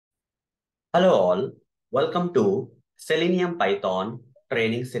Hello all, welcome to Selenium Python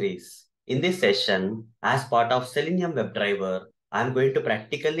Training Series. In this session, as part of Selenium WebDriver, I am going to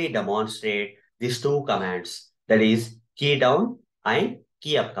practically demonstrate these two commands, that is key down and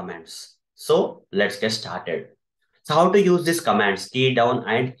key up commands. So let's get started. So how to use these commands, key down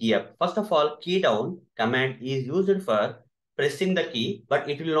and key up? First of all, key down command is used for pressing the key, but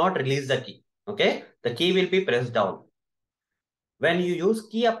it will not release the key. Okay, the key will be pressed down. When you use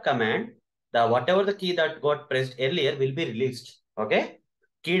key up command, the whatever the key that got pressed earlier will be released. Okay.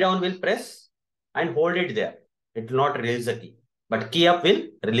 Key down will press and hold it there. It will not release the key. But key up will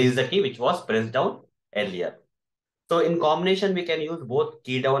release the key which was pressed down earlier. So in combination, we can use both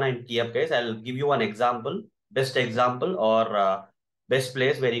key down and key up case. I'll give you one example, best example or best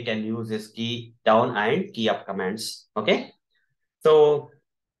place where you can use this key down and key up commands. Okay. So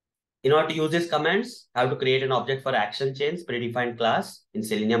in order to use these commands, I have to create an object for action chains predefined class in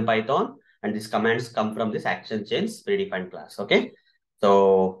Selenium Python. And these commands come from this action chains predefined class. Okay.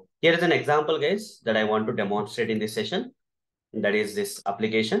 So here is an example, guys, that I want to demonstrate in this session. That is this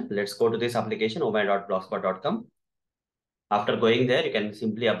application. Let's go to this application, omai.blogspot.com. After going there, you can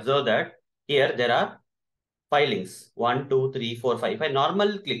simply observe that here there are 5 links. 1, 2, 3, 4, 5. If I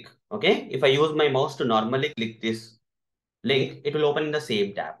normally click, okay, if I use my mouse to normally click this link, it will open in the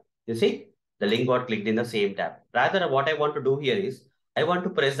same tab. You see, the link got clicked in the same tab. Rather, what I want to do here is, I want to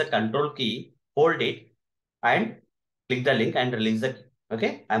press the control key, hold it, and click the link and release the key.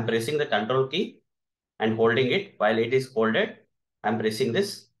 Okay, I'm pressing the control key and holding it. While it is holded, I'm pressing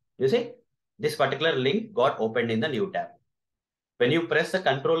this. You see, this particular link got opened in the new tab. When you press the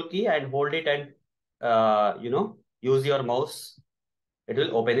control key and hold it and use your mouse, it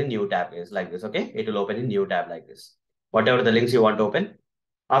will open in new tab is like this. Okay, it will open in new tab like this. Whatever the links you want to open.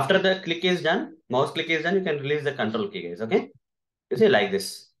 After the click is done, mouse click is done, you can release the control key, guys. Okay, you see like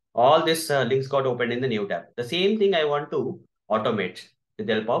this. All these links got opened in the new tab. The same thing I want to automate with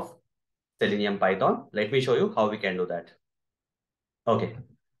the help of Selenium Python. Let me show you how we can do that. Okay,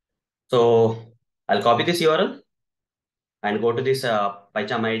 so I'll copy this URL and go to this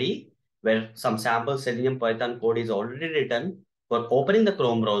PyCharm ID where some sample Selenium Python code is already written for opening the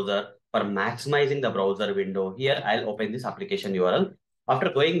Chrome browser for maximizing the browser window. Here, I'll open this application URL. After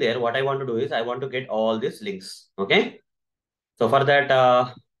going there, what I want to do is I want to get all these links. Okay. So for that,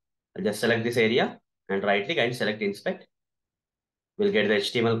 I'll just select this area and right click and select inspect. We'll get the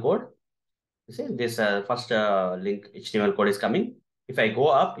HTML code. You see this first link HTML code is coming. If I go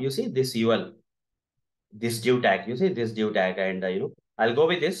up, you see this UL, this div tag, you see this div tag and I'll go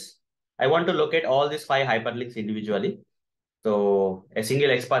with this. I want to locate all these 5 hyperlinks individually. So a single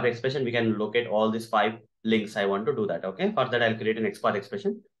XPath expression, we can locate all these 5 links. I want to do that. Okay. For that, I'll create an XPath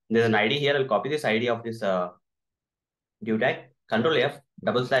expression. There's an ID here. I'll copy this ID of this div tag, Control F,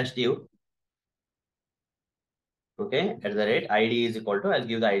 /div. Okay. At the rate ID is equal to, I'll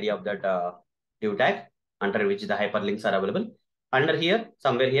give the ID of that div tag under which the hyperlinks are available. Under here,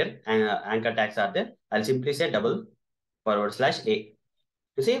 somewhere here, anchor tags are there. I'll simply say /A.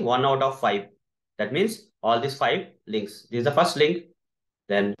 You see 1 out of 5. That means all these 5 links. This is the first link.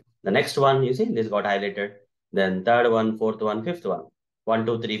 Then the next one, you see, this got highlighted. Then third one, fourth one, fifth one. 1,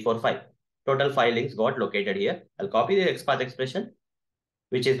 2, 3, 4, 5. Total 5 links got located here. I'll copy the XPath expression,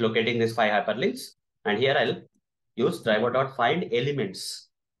 which is locating these 5 hyperlinks. And here I'll use driver.find elements.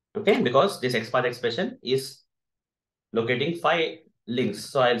 Okay, because this XPath expression is locating 5 links.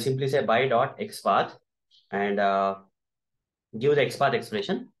 So I'll simply say by.xpath and give the XPath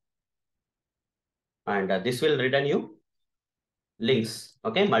expression. And this will return you links.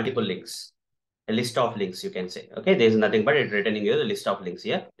 Okay, multiple links. A list of links, you can say. Okay, there is nothing but it returning you the list of links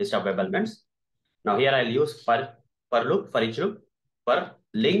here, list of web elements. Now here I'll use for loop, for each loop. For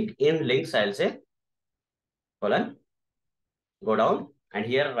link in links, I'll say colon, go down, and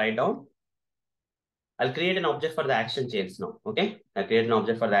here write down. I'll create an object for the action chains now. Okay, I'll create an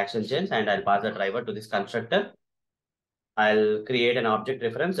object for the action chains and I'll pass the driver to this constructor. I'll create an object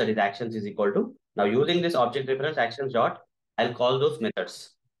reference that is actions is equal to. Now using this object reference actions dot, I'll call those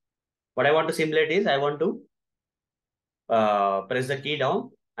methods. What I want to simulate is I want to press the key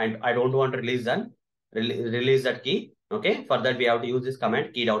down and I don't want to release that key. Okay, for that we have to use this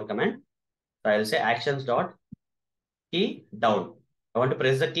command, key down command. So I'll say actions dot key down. I want to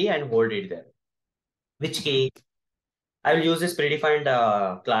press the key and hold it there. Which key? I will use this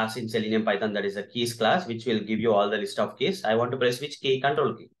predefined class in Selenium Python, that is a keys class, which will give you all the list of keys. I want to press which key?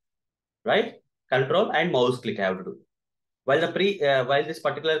 Control key, right? Control and mouse click I have to do. While while this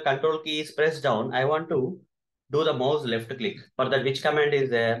particular control key is pressed down, I want to do the mouse left click. For that, which command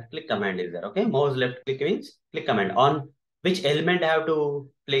is there? Click command is there. Okay, mouse left click means click command. On which element I have to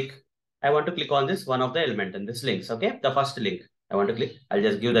click? I want to click on this one of the element in this links. Okay, the first link I want to click. I'll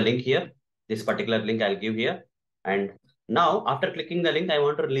just give the link here. This particular link I'll give here. And now after clicking the link, I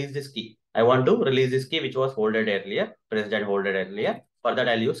want to release this key. I want to release this key which was holded earlier, pressed and holded earlier. For that,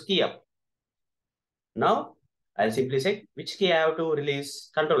 I'll use key up. Now I'll simply say which key I have to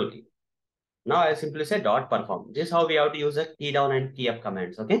release, control key. Now I'll simply say dot perform. This is how we have to use the key down and key up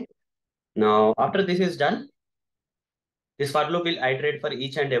commands. Okay. Now after this is done, this for loop will iterate for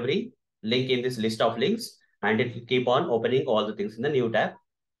each and every link in this list of links, and it will keep on opening all the things in the new tab.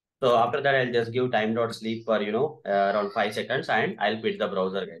 So after that, I'll just give time.sleep for, around 5 seconds, and I'll quit the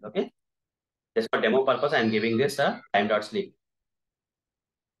browser, guys. Okay. Just for demo purpose, I'm giving this a time.sleep.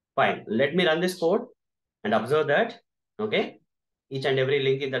 Fine. Let me run this code and observe that. Okay. Each and every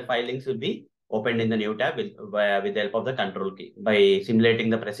link in that 5 links will be opened in the new tab with the help of the control key by simulating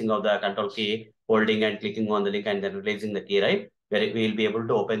the pressing of the control key, holding and clicking on the link and then releasing the key, right? Where we will be able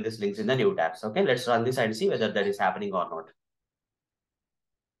to open these links in the new tabs. Okay, let's run this and see whether that is happening or not.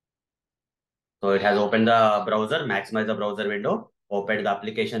 So it has opened the browser, maximize the browser window, opened the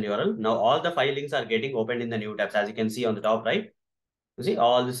application URL. Now all the 5 links are getting opened in the new tabs. As you can see on the top right, you see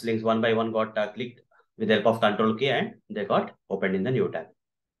all these links one by one got clicked with the help of control key and they got opened in the new tab.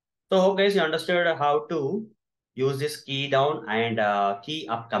 So hope guys you understood how to use this key down and key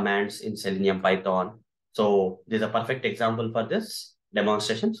up commands in Selenium Python. So this is a perfect example for this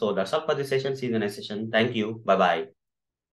demonstration. So that's all for this session. See you in the next session. Thank you. Bye-bye.